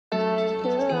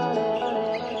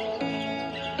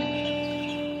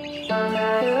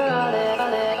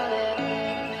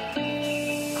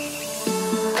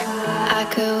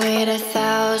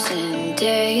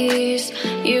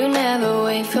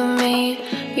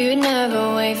you'd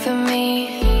never wait for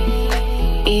me.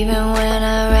 Even when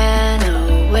I ran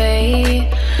away,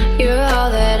 you're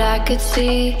all that I could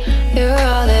see. You're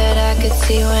all that I could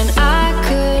see. When I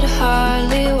could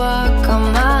hardly walk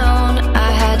on my own, I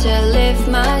had to lift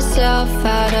myself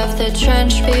out of the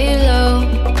trench below.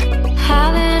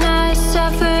 Haven't I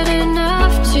suffered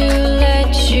enough to let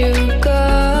you go?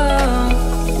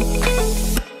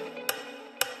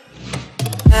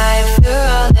 You're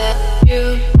all that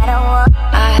you,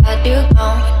 I had you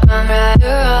gone. I'm right.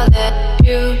 You're all that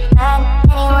you, right.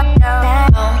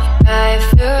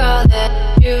 You're all that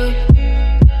you,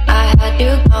 I had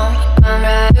you gone. I'm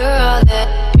right. You're all that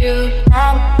you,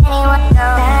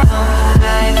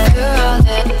 right. You're all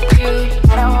that you,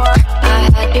 I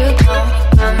had you gone.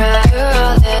 I'm right. You're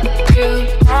all that you,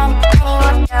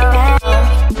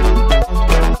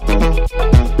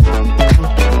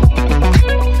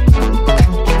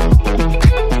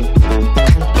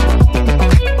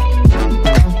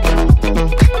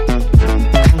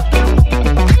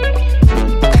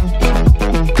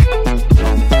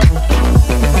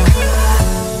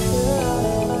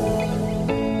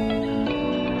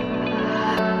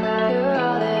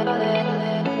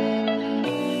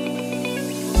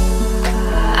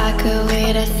 could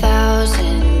wait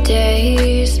 1,000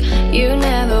 days. You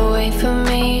never wait for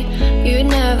me. You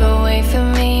never wait for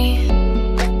me.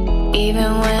 Even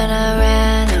when I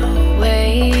ran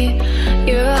away,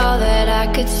 you're all that I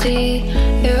could see.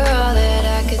 You're all that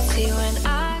I could see when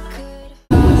I could.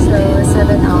 So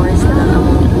 7 hours na lang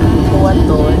ako buwan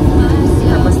doon.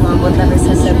 Tapos mabot namin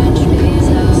sa 7 minutes.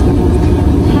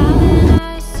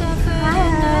 Hi!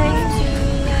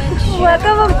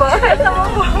 Welcome aboard!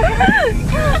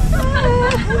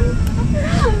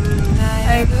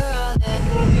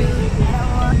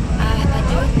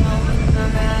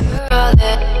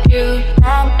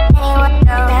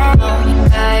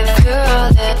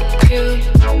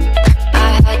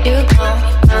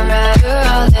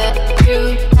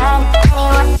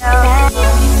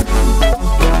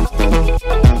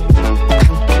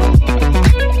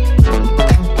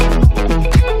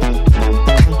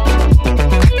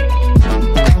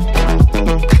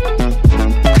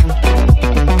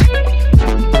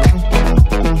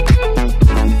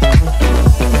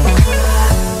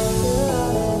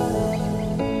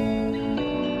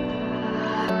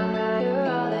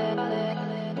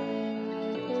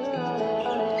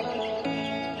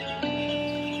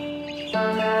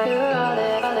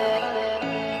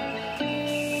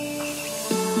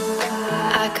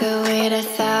 I could wait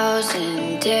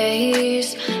 1,000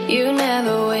 days. You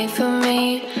never wait for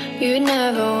me. You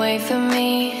never wait for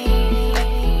me.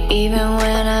 Even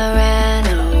when I ran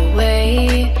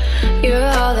away, you're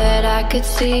all that I could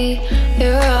see.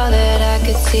 You're all that I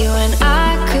could see. When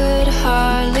I could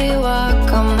hardly walk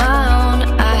on my own,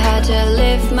 I had to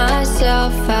lift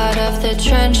myself out of the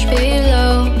trench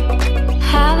below.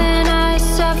 Haven't I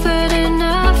suffered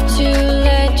enough to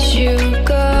let you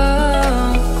go?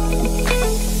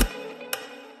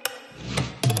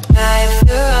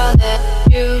 You're all that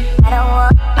you,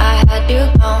 I had you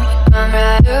gone. I'm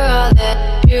right. You're all that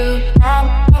you,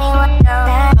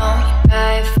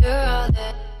 right. You're all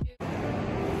that you.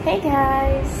 Hey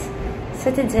guys!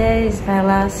 So today is my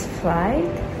last flight.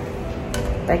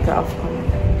 Take off.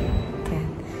 Okay.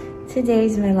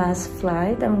 Today is my last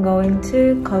flight. I'm going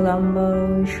to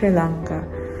Colombo, Sri Lanka.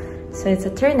 So it's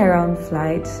a turnaround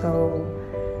flight. So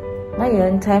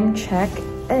ngayon, time check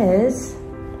is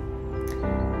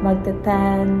magta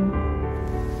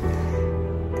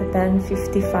 10:55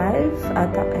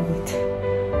 ata, I mean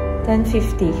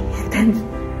 10:50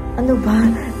 ano ba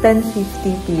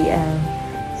 10:50 p.m.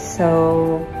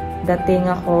 So dating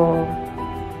ako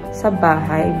sa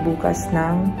bahay bukas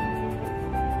ng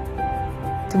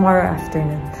tomorrow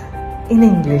afternoon in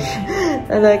English.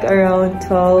 Like around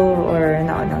 12 or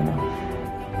no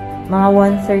mga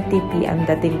 1:30 p.m.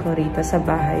 dating ko rito sa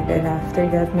bahay. Then after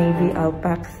that maybe I'll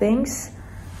pack things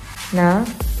na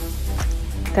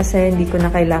kasi hindi ko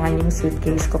na kailangan yung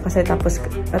suitcase ko kasi tapos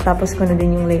ko na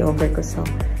din yung layover ko, so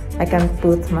I can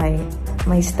put my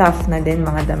stuff na din,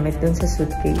 mga damit dun sa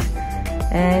suitcase.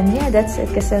 And yeah, that's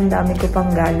it kasi ang dami ko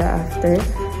pang gala after,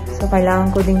 so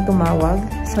kailangan ko ding tumawag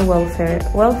sa welfare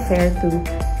to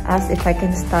ask if I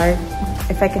can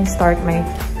start my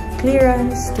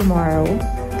clearance tomorrow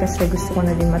kasi gusto ko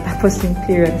na din matapos yung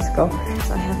clearance ko,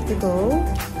 so I have to go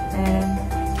and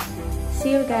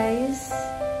see you guys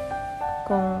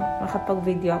kung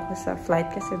makapag-video ako sa flight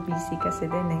kasi busy kasi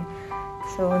din eh.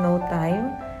 So, no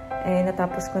time. Eh,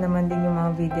 natapos ko naman din yung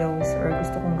mga videos or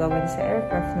gusto kong gawin sa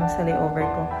aircraft nung sa layover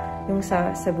ko. Yung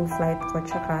sa Cebu flight ko,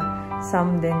 tsaka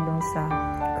some din dun sa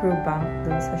crew bank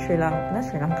dun sa Sri Lanka,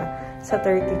 sa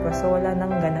Turkey ko. So, wala nang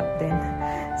ganap din.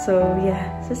 So, yeah.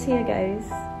 So, see you guys.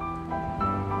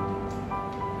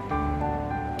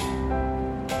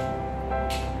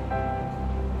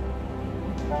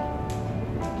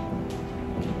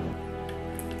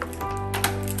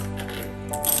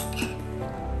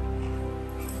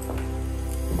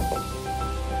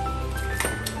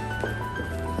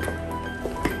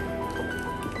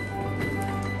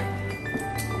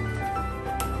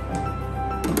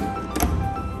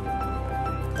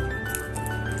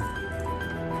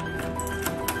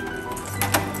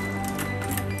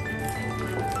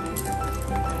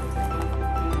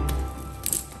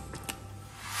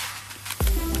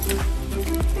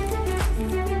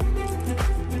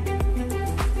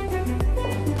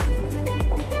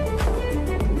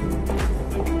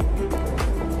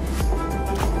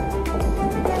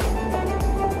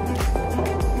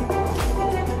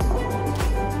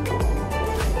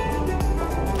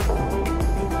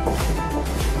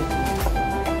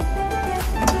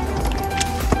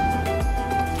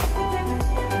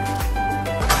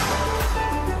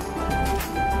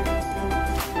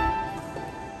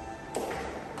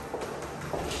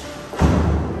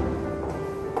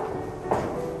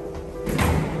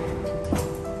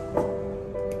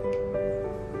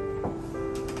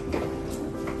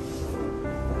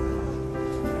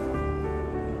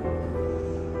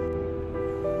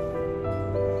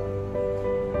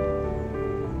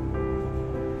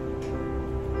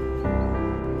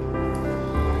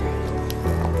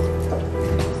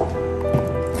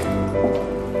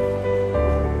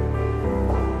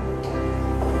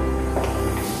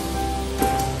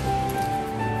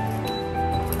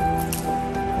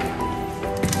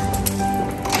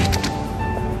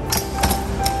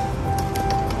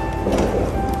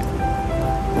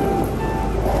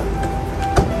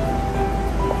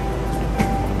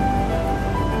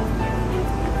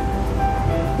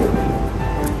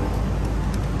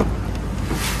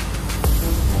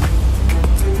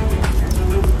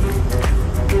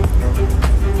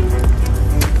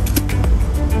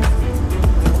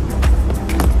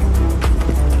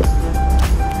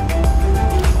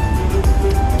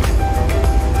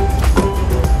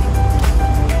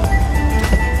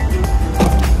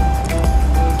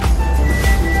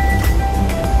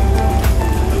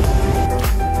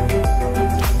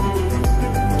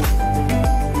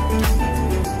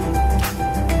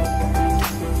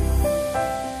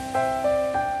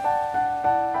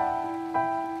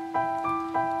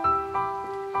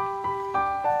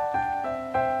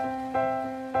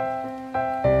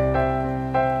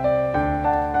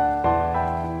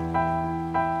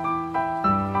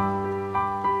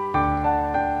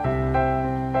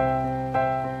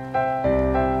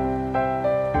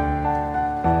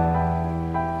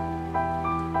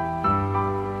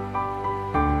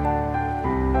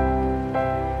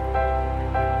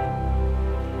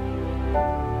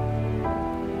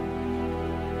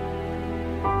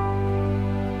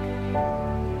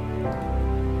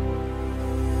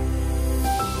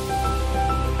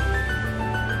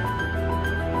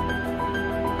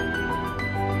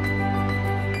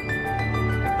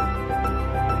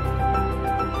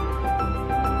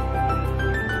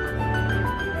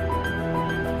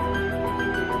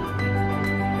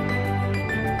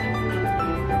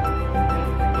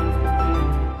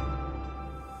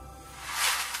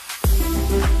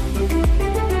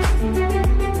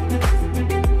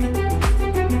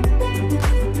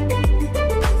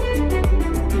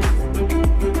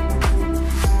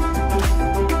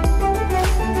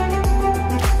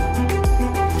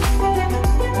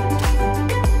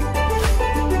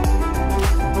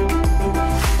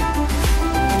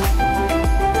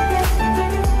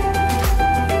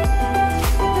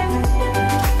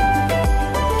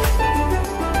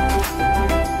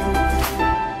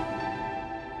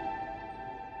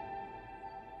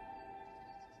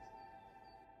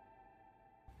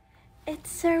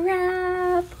 It's a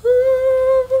wrap!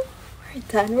 Woo!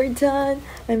 We're done!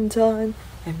 I'm done!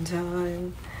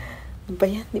 Ano ba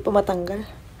yan? Di pa matanggal.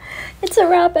 It's a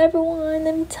wrap, everyone!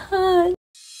 I'm done!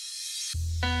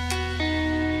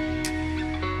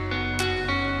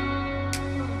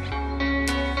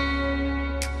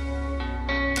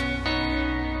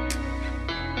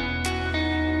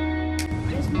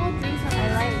 There's more things. I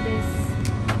like this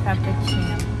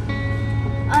cappuccino.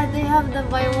 They have the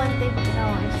buy one take.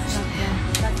 No, it's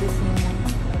not the same one.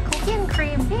 Cookie and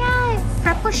cream. Yeah, it's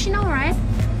Frappuccino, right?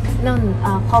 No,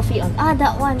 coffee on.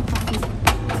 That one. Coffee.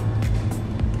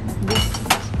 This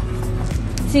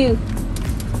two.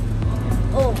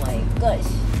 Oh my gosh.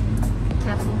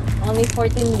 Careful. Only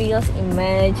 14 bills.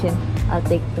 Imagine. I'll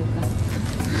take two.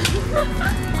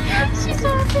 She's so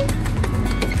happy.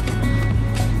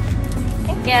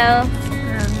 Thank you.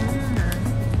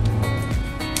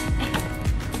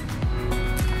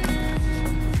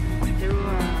 Do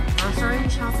grocery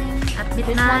shopping at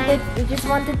midnight. We just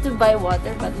wanted to buy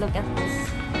water, but look at this.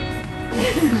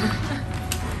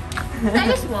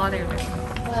 That is water.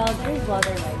 Well, there is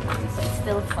water right now, so it's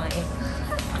still fine.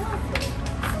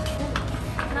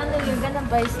 Nano, you're gonna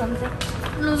buy something?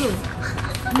 Lulu.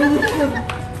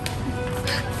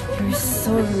 You're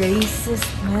so racist,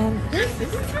 man.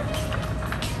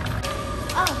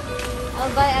 Oh,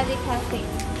 I'll buy Abby Cafe.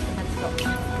 Let's go.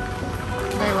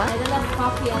 Buy what? I don't have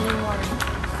coffee anymore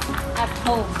at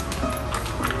home.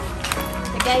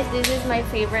 But guys, this is my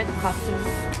favorite coffee.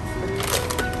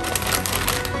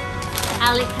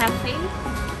 Ali Cafe.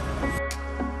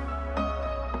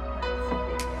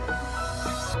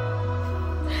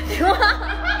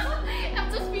 Have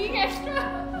to speak extra.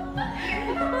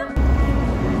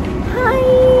 Hi,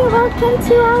 welcome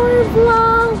to our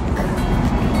vlog.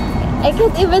 I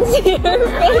can't even see her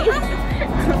face.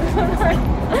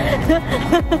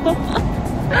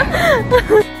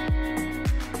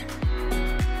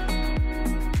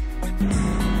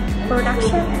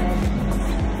 Production.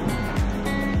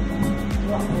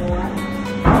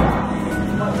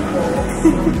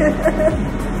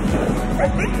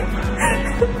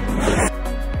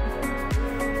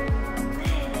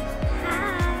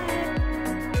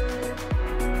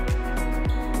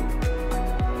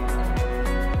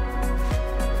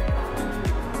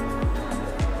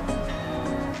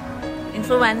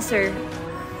 Influencer.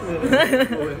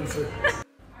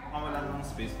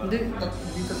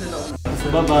 Sa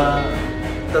baba.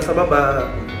 Sa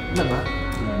baba. Ano ba?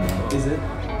 Is it?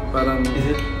 Parang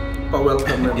Is it?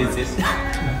 pa-welcome naman. Is it?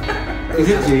 Is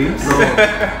it James? No.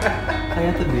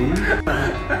 Kaya today?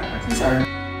 Since our...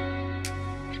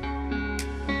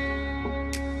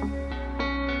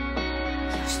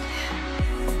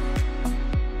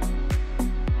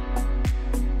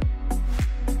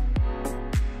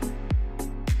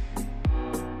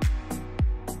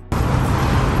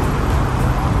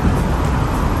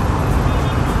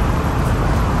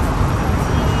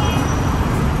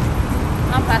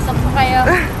 Pasok po kayo.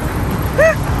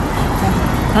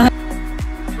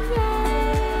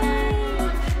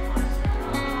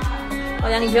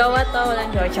 Walang jowa to,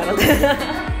 walang jowa. Charot.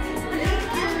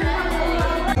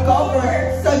 Cover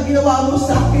sa ginawa mo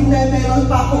sa akin na meron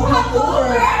pa akong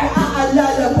hangover.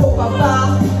 Naaalala mo pa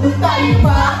ba? Nung tayo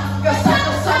pa,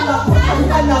 kasama ko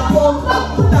ang anak kong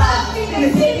pagpunta.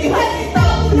 Pinasinihan kita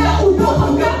mula ulo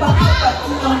hanggang paapat.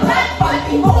 Ang rat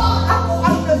party mo, ako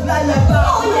ang naglalaba.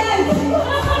 Oh yan!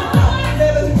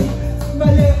 Meron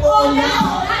mali o na.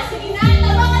 Sige na,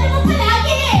 tawagan mo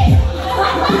palagi.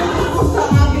 Ako sa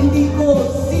akin di ko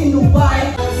sino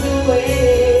ba'y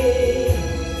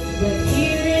But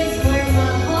here is where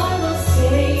my heart will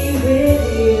stay with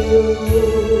you,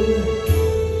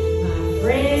 my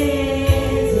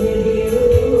friends, with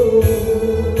you.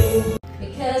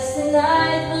 Because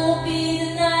tonight will be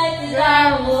the night that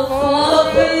I will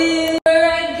fall for you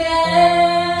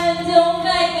again. Don't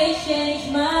make me change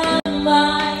my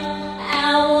mind.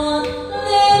 I won't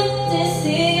live to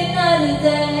see another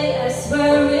day. I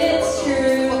swear it's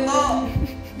true.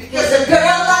 because a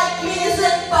girl like me is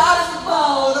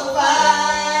impossible to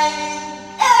find.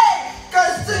 Hey,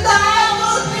 cause tonight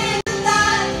will be the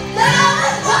night that I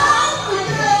will fall for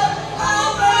you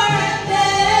over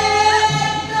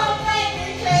again. Don't make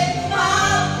me change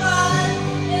my mind,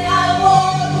 and I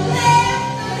won't live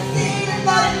to see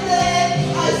another day.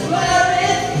 I swear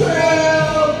it's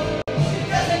true.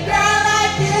 Because a girl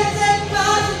like you is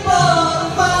impossible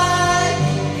to find.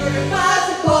 You're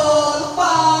impossible to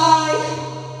find.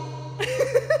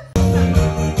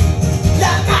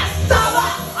 Lakas tawa,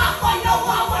 ako'y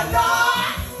nawawala.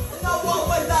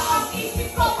 Nawawala ang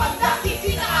isip ko pag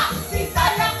nakikita. Kita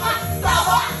lakas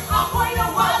tawa, ako'y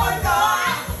nawawala.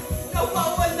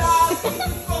 Nawawala ang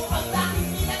isip ko pag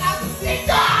nakikita ang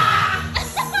sita.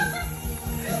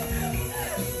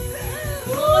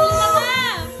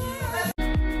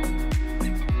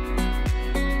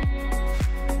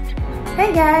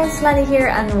 Hey guys, Lani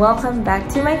here and welcome back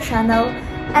to my channel.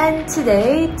 And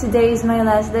today is my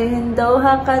last day in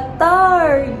Doha,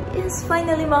 Qatar. Yes,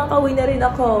 finally makakauwi na rin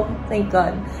ako. Thank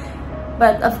God.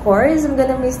 But of course, I'm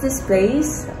gonna miss this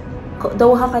place.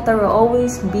 Doha, Qatar will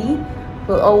always be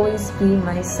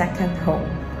my second home.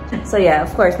 So yeah,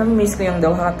 of course, mamimiss ko yung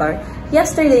Doha, Qatar.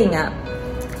 Yesterday nga,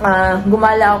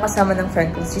 gumala ako kasama ng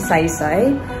friend ko si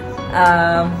Saysay.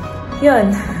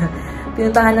 Yun.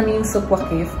 pinuntahan namin yung Sukwa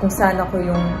Cave, kung saan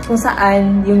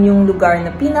yung lugar na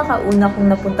pinakauna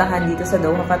kong napuntahan dito sa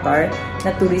Doha, Qatar,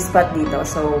 na tourist spot dito.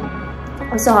 So,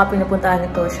 I'm so happy napuntahan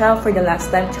ito siya for the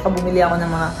last time. Tsaka bumili ako ng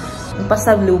mga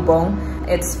pasalubong.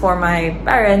 It's for my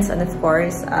parents and of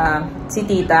course, si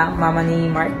tita, mama ni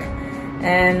Mark.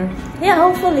 And yeah,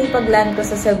 hopefully, pag land ko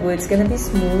sa Cebu, it's gonna be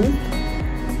smooth.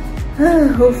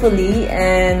 Hopefully.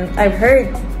 And I've heard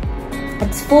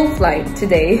it's full flight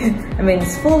today. I mean,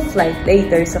 it's full flight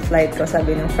later sa flight ko.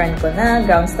 Sabi ng friend ko na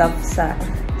ground stop sa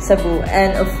Cebu.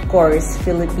 And of course,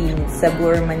 Philippines,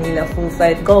 Cebu or Manila, full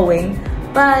flight going.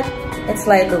 But it's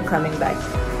slightly coming back.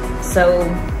 So,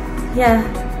 yeah.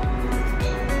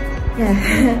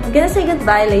 I'm gonna say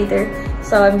goodbye later.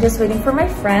 So, I'm just waiting for my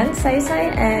friend, Sai,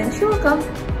 and she will come.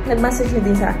 Nag-message na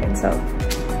din sa akin. So,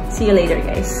 see you later,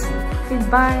 guys.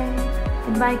 Goodbye.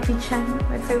 Goodbye, kitchen.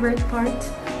 My favorite part.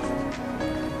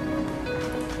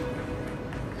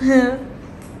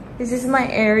 This is my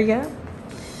area.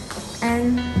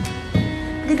 And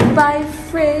goodbye,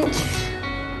 fridge.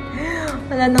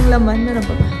 Wala nang laman. Meron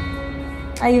pa ba?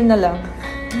 Ayun na lang.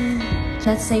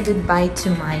 Let's say goodbye to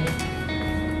my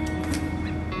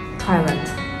toilet.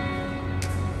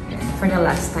 For the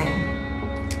last time.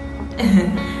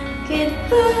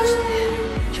 Goodbye.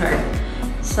 Sure.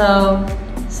 So,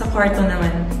 sa kwarto naman.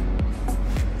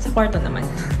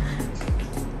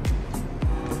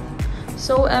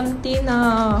 So empty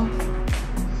na.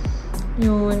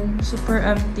 Yun. Super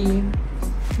empty.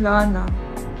 Wala na.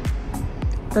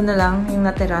 Ito na lang yung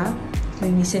natira.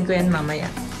 Linisin ko yan mamaya.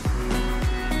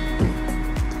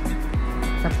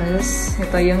 Tapos,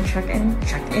 ito yung check-in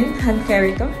hand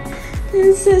carry ko.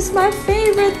 This is my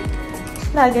favorite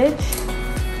luggage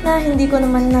na hindi ko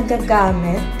naman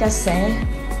nagagamit kasi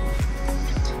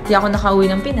hindi ako nakauwi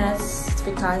ng Pinas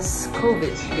because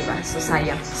COVID, diba? So,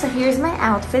 sayang. So, here's my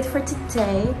outfit for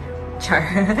today. Char.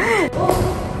 Thank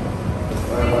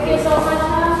you so much.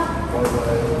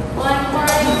 One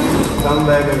more. Come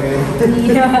back again.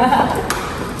 Yeah.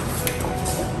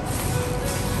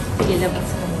 Sige, labas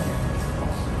ko muna.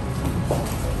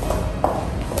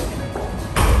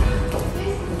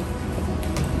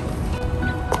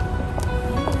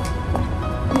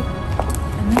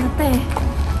 Ano na, te?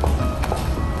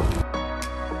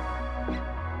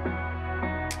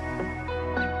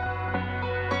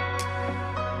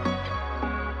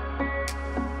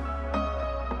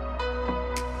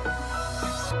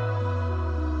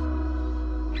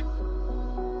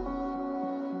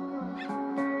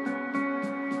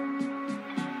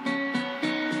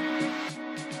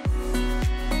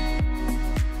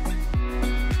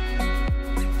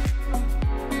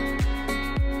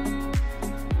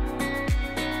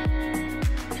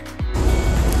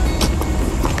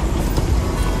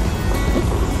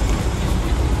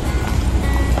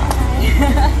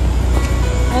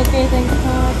 Okay, thank you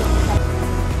so much.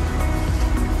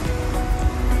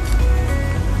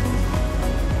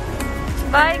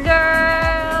 Bye,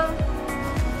 girl!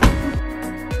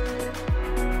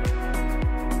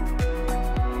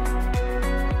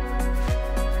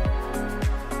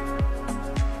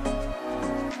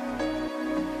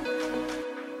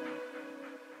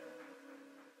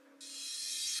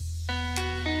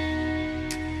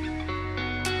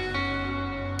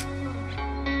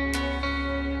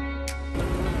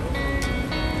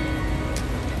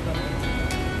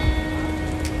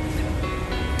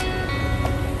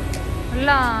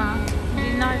 Wala.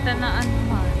 Hindi na kita na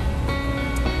anuman.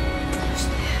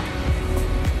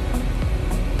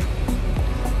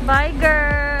 Bye,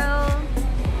 girl!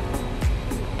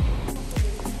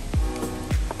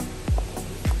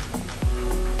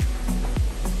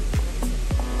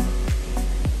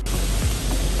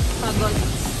 Pagod.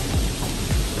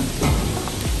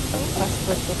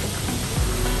 Passport ko to.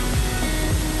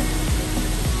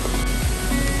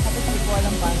 Tapos di ko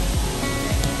alam paano.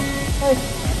 Ay!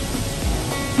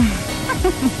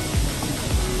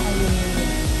 Ayun.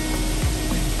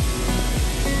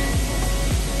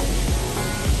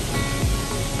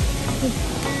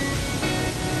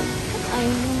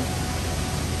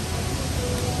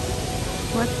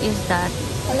 What is that?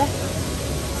 Hello?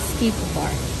 Skip bar.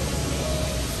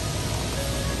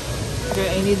 Girl,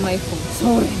 I need my phone.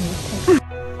 Sorry.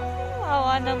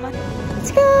 Awa naman.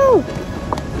 Let's go!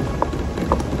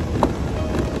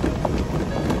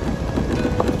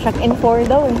 Check-in 4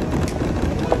 daw eh.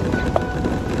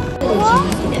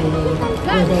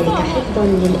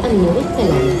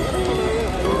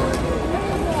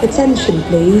 Attention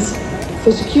please. For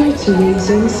security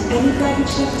reasons, any baggage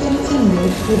left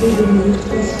unattended will be removed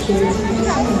by security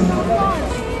personnel.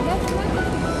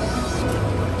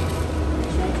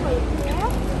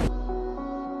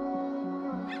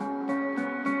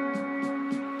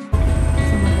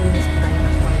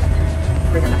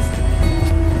 the last.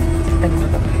 Tignan mo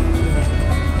ito.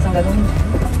 Tapos ang gagawin dyan.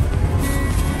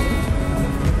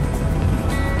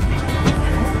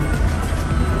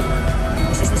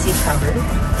 This is the seat cover.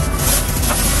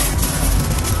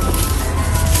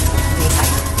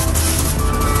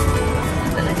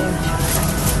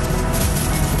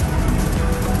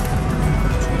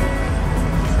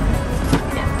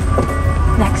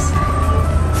 Next,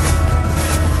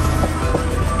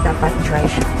 dapat dry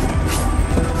siya.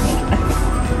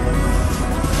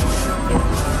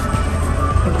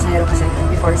 Yung pasahero kasi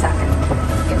before sa akin.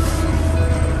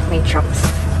 May trucks.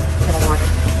 Sa mga water.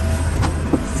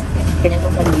 Ganyan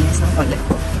kong malinis ng toilet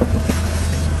ko.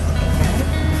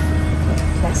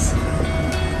 Yes.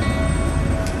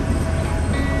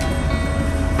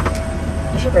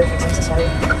 Is she perfect? I'm so sorry.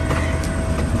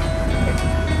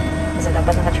 Kasi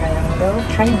dapat naka-triangle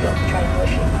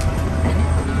shape. And,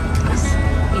 yes,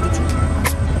 EDT.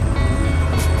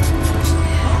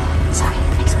 Sorry,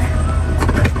 next one.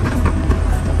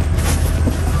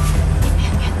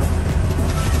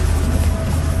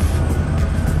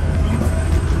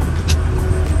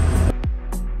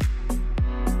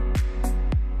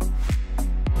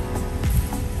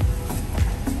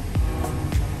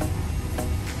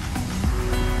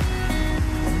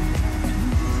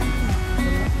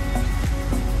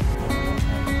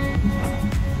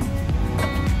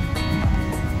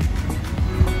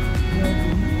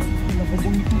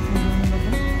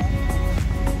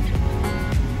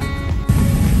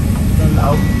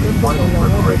 Final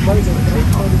preparations for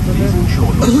takeoff. Please ensure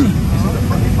your seat is in the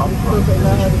front upright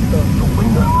position. Your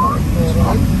window line is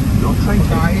up, your tray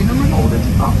table is folded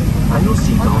up, and your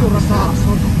seat arm is down.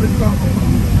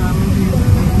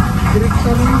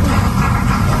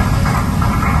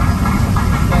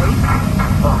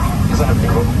 Is that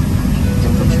everything wrong?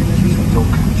 Your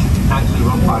coach actually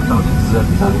run 5,000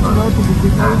 deserted and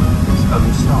its own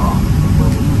star.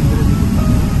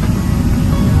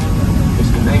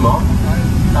 Mr. Neymar?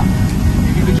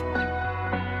 If you could